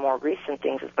 But the more recent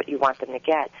things is what you want them to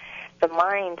get. The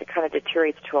mind kind of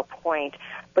deteriorates to a point,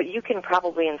 but you can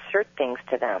probably insert things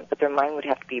to them, but their mind would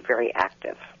have to be very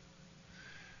active.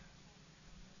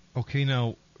 Okay,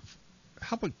 now,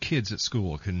 how about kids at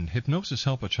school? Can hypnosis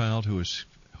help a child who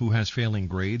has failing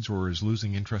grades or is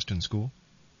losing interest in school?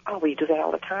 Oh, we do that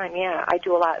all the time, yeah. I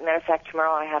do a lot. Matter of fact,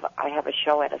 tomorrow I have a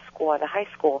show at a school, at a high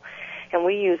school, and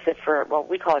we use it for, well,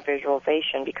 we call it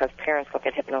visualization because parents look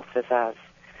at hypnosis as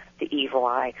the evil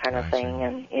eye kind of thing,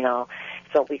 and, you know,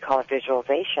 so we call it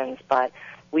visualizations. But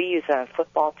we use it on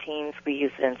football teams. We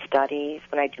use it in studies.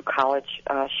 When I do college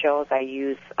shows, I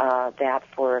use that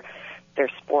for their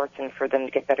sports and for them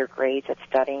to get better grades at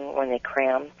studying when they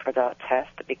cram for the test,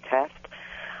 the big test.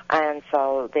 And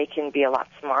so they can be a lot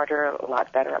smarter, a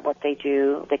lot better at what they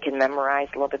do. They can memorize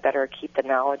a little bit better, keep the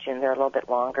knowledge in there a little bit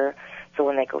longer. So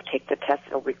when they go take the test,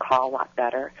 they'll recall a lot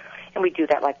better. And we do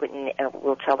that like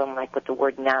we'll tell them like with the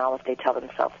word now, if they tell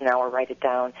themselves now or write it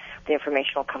down, the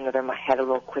information will come to their head a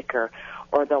little quicker,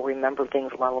 or they'll remember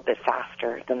things a little bit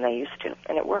faster than they used to.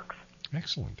 And it works.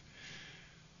 Excellent.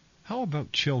 How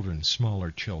about children,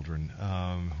 smaller children,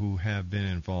 who have been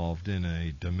involved in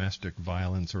a domestic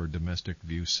violence or domestic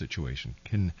abuse situation?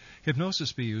 Can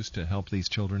hypnosis be used to help these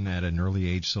children at an early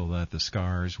age so that the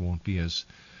scars won't be as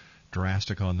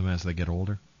drastic on them as they get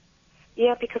older?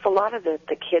 Yeah, because a lot of the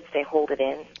kids, they hold it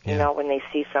in, you know, when they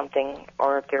see something,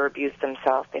 or if they're abused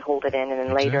themselves, they hold it in, and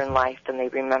then later in life, then they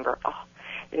remember,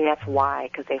 and that's why,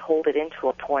 because they hold it into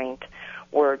a point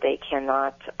where they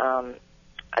cannot,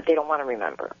 they don't want to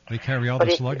remember. They carry all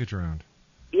this luggage around.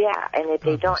 Yeah, and if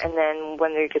they don't, and then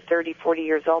when they get 30, 40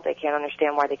 years old, they can't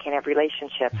understand why they can't have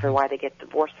relationships, or why they get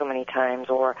divorced so many times,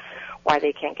 or why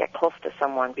they can't get close to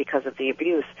someone because of the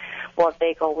abuse. Well, if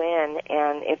they go in,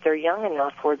 and if they're young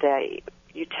enough where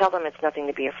you tell them it's nothing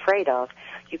to be afraid of,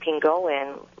 you can go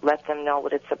in, let them know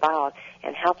what it's about,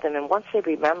 and help them. And once they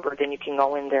remember, then you can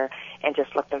go in there and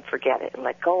just let them forget it and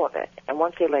let go of it. And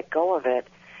once they let go of it,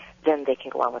 then they can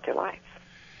go on with their life.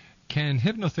 Can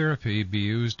hypnotherapy be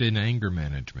used in anger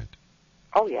management?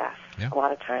 Oh, yes, a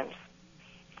lot of times.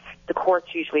 The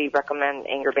courts usually recommend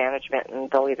anger management,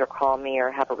 and they'll either call me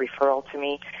or have a referral to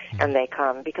me, and they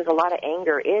come. Because a lot of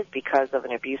anger is because of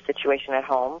an abuse situation at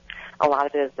home. A lot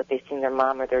of it is that they've seen their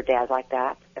mom or their dad like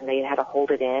that, and they had to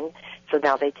hold it in. So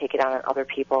now they take it out on other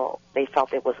people. They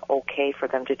felt it was okay for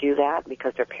them to do that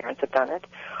because their parents have done it.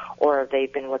 Or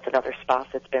they've been with another spouse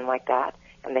that's been like that,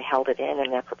 and they held it in,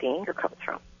 and that's what the anger comes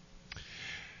from.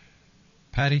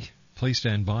 Patty, please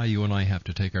stand by. You and I have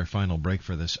to take our final break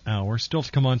for this hour. Still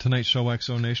to come on tonight's show,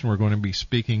 Exo Nation, we're going to be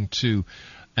speaking to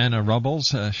Anna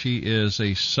Rubbles. She is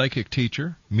a psychic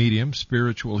teacher, medium,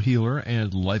 spiritual healer,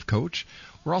 and life coach.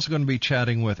 We're also going to be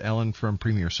chatting with Ellen from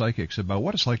Premier Psychics about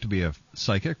what it's like to be a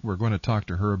psychic. We're going to talk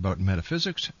to her about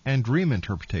metaphysics and dream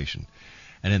interpretation.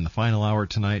 And in the final hour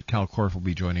tonight, Cal Korff will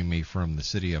be joining me from the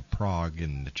city of Prague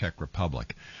in the Czech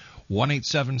Republic.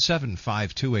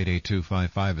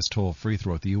 1-877-528-8255 is toll-free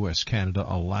throughout the U.S., Canada,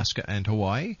 Alaska, and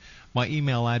Hawaii. My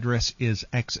email address is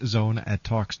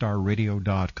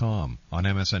xzone@talkstarradio.com. On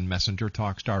MSN Messenger,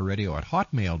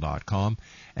 talkstarradio@hotmail.com.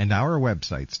 And our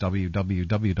websites,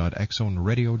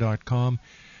 www.xzoneradio.com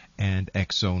and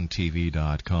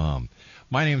XZoneTV.com.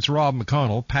 My name's Rob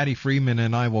McConnell. Patty Freeman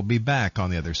and I will be back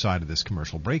on the other side of this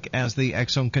commercial break as the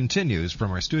X Zone continues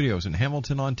from our studios in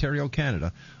Hamilton, Ontario,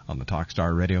 Canada, on the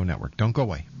Talkstar Radio Network. Don't go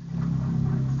away.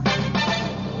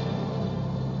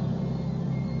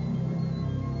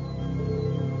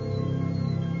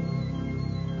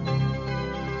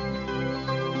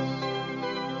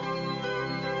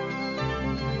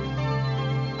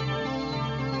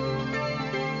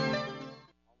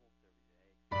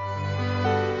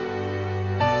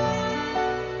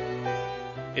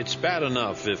 It's bad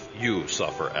enough if you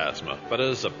suffer asthma, but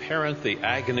as a parent, the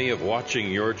agony of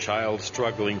watching your child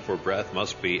struggling for breath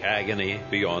must be agony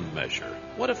beyond measure.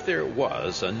 What if there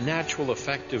was a natural,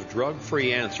 effective,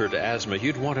 drug-free answer to asthma?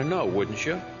 You'd want to know, wouldn't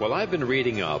you? Well, I've been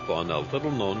reading up on a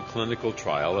little-known clinical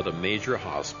trial at a major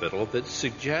hospital that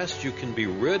suggests you can be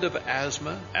rid of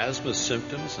asthma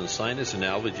symptoms, and sinus and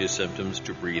allergy symptoms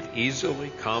to breathe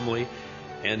easily, calmly,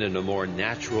 and in a more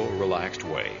natural, relaxed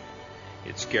way.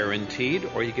 It's guaranteed,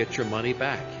 or you get your money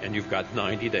back, and you've got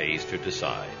 90 days to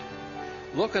decide.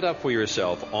 Look it up for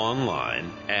yourself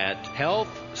online at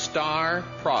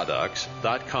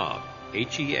healthstarproducts.com.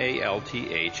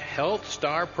 HEALTH,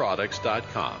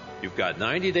 healthstarproducts.com. You've got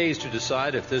 90 days to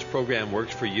decide if this program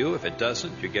works for you. If it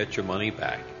doesn't, you get your money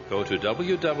back. Go to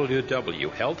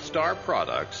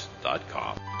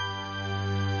www.healthstarproducts.com.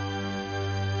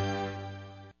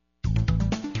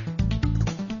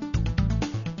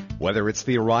 Whether it's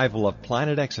the arrival of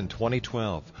Planet X in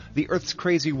 2012, the Earth's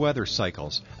crazy weather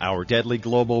cycles, our deadly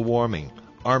global warming,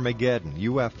 Armageddon,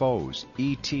 UFOs,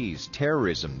 ETs,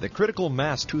 terrorism, the critical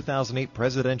mass 2008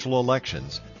 presidential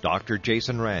elections, Dr.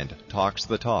 Jason Rand talks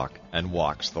the talk and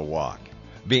walks the walk.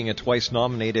 Being a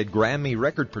twice-nominated Grammy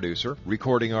record producer,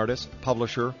 recording artist,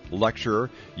 publisher,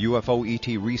 lecturer, UFO ET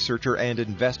researcher and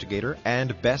investigator,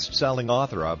 and best-selling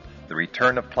author of The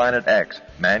Return of Planet X,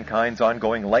 Mankind's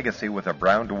Ongoing Legacy with a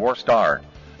Brown Dwarf Star,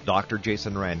 Dr.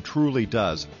 Jason Rand truly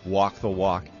does walk the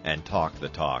walk and talk the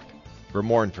talk. For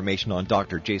more information on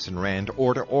Dr. Jason Rand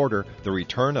or to order The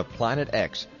Return of Planet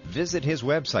X, visit his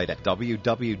website at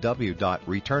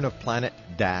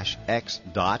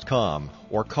www.returnofplanet-x.com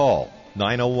or call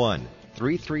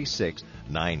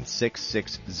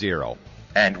 901-336-9660.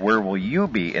 And where will you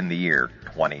be in the year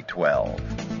 2012?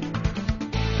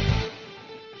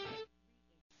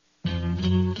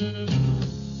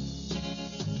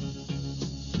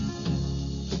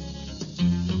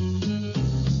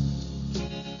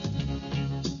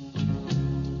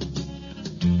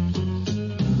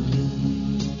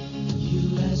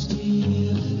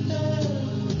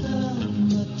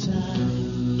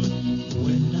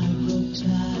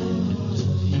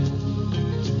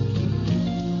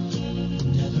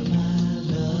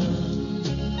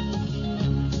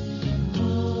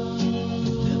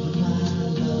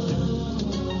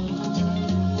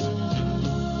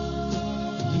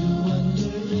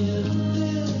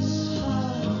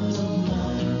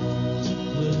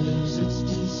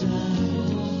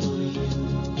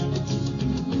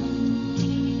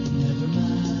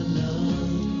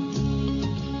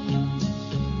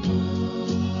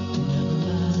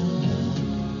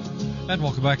 And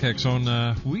welcome back, X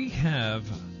Zone. We have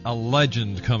a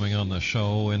legend coming on the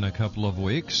show in a couple of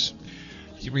weeks.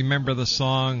 You remember the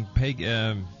song Peggy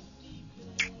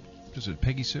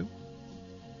Sue?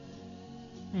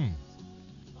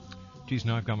 Geez,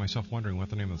 now I've got myself wondering what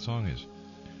the name of the song is.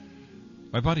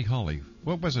 By Buddy Holly.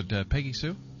 What was it, Peggy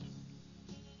Sue?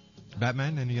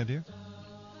 Batman, any idea?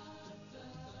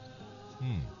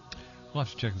 We'll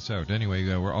have to check this out. Anyway,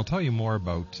 I'll tell you more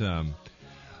about...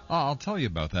 I'll tell you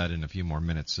about that in a few more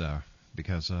minutes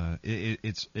because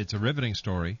it's a riveting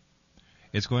story.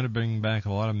 It's going to bring back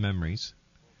a lot of memories,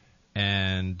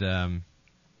 and I'm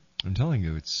telling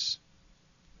you, it's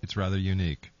rather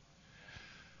unique.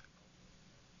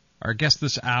 Our guest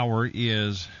this hour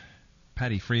is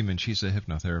Pattie Freeman. She's a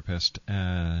hypnotherapist,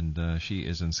 and she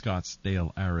is in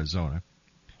Scottsdale, Arizona.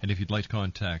 And if you'd like to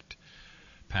contact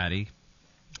Pattie,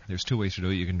 there's two ways to do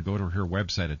it. You can go to her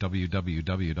website at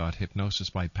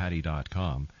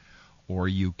www.hypnosisbypattie.com, or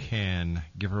you can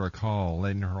give her a call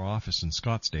in her office in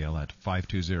Scottsdale at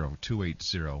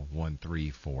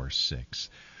 520-280-1346.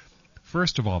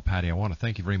 First of all, Pattie, I want to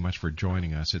thank you very much for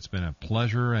joining us. It's been a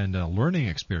pleasure and a learning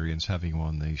experience having you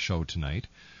on the show tonight.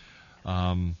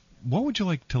 What would you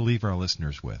like to leave our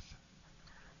listeners with?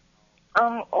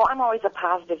 Well, I'm always a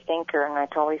positive thinker, and I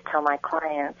always tell my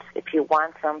clients, if you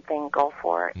want something, go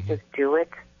for it. Just do it.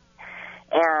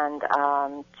 And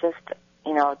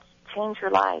change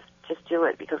your life. Just do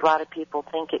it, because a lot of people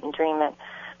think it and dream it.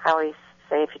 I always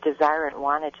say, if you desire it and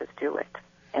want it, just do it,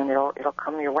 and it'll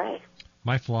come your way.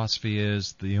 My philosophy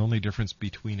is the only difference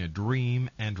between a dream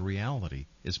and reality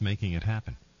is making it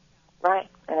happen. Right,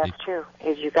 and that's true.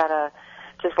 Is you gotta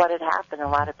just let it happen. A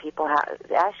lot of people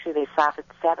they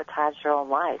sabotage their own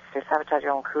life. They sabotage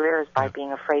their own careers by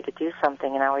being afraid to do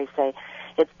something. And I always say,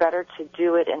 it's better to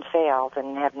do it and fail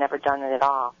than have never done it at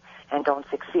all and don't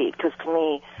succeed. Because to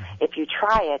me, if you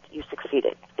try it, you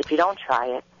succeeded. If you don't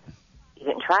try it, you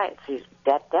didn't try it. So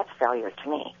that's failure to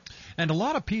me. And a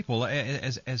lot of people,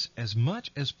 as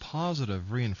much as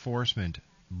positive reinforcement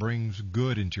brings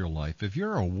good into your life, if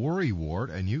you're a worrywart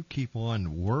and you keep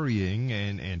on worrying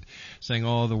and saying,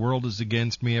 oh, the world is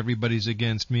against me, everybody's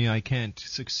against me, I can't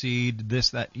succeed,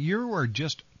 this, that, you are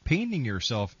just painting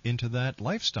yourself into that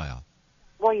lifestyle.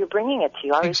 Well, you're bringing it to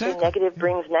you. I always say negative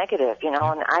brings negative, and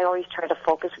I always try to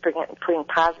focus putting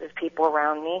positive people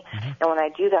around me. And when I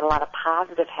do that, a lot of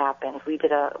positive happens. We did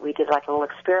like a little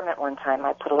experiment one time.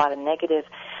 I put a lot of negative,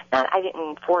 I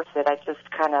didn't force it. I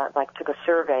just kind of like took a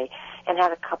survey and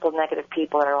had a couple of negative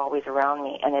people that are always around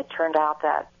me. And it turned out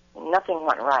that nothing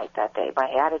went right that day. My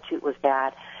attitude was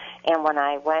bad. And when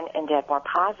I went and did more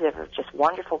positive, just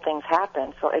wonderful things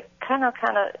happened. So it kind of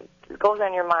goes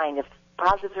on your mind. If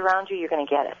positives around you, you're going to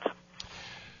get it.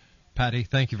 Patty,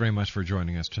 thank you very much for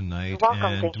joining us tonight. You're welcome.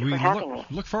 And thank you for having me.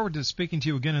 Look forward to speaking to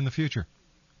you again in the future.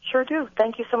 Sure do.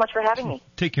 Thank you so much for having me.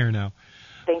 Take care now.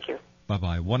 Thank you.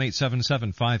 Bye-bye.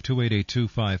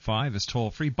 1-877-528-8255 is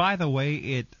toll-free. By the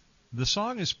way, the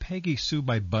song is Peggy Sue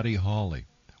by Buddy Holly.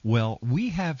 Well, we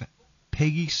have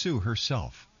Peggy Sue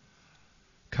herself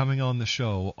coming on the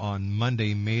show on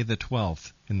Monday, May the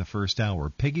 12th in the first hour.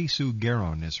 Peggy Sue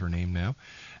Garon is her name now.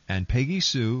 And Peggy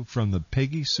Sue from the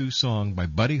Peggy Sue song by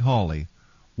Buddy Holly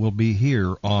will be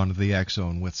here on the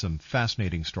X-Zone with some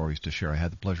fascinating stories to share. I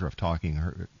had the pleasure of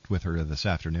talking with her this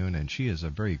afternoon, and she is a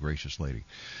very gracious lady.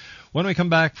 When we come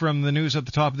back from the news at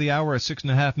the top of the hour at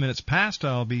 6.5 minutes past,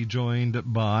 I'll be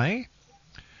joined by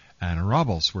Anna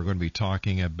Robles. We're going to be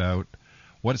talking about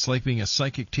what it's like being a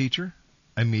psychic teacher,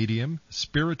 a medium,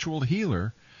 spiritual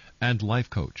healer, and life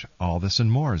coach. All this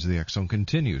and more as the X-Zone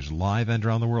continues live and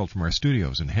around the world from our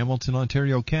studios in Hamilton,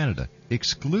 Ontario, Canada,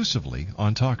 exclusively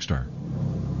on Talkstar.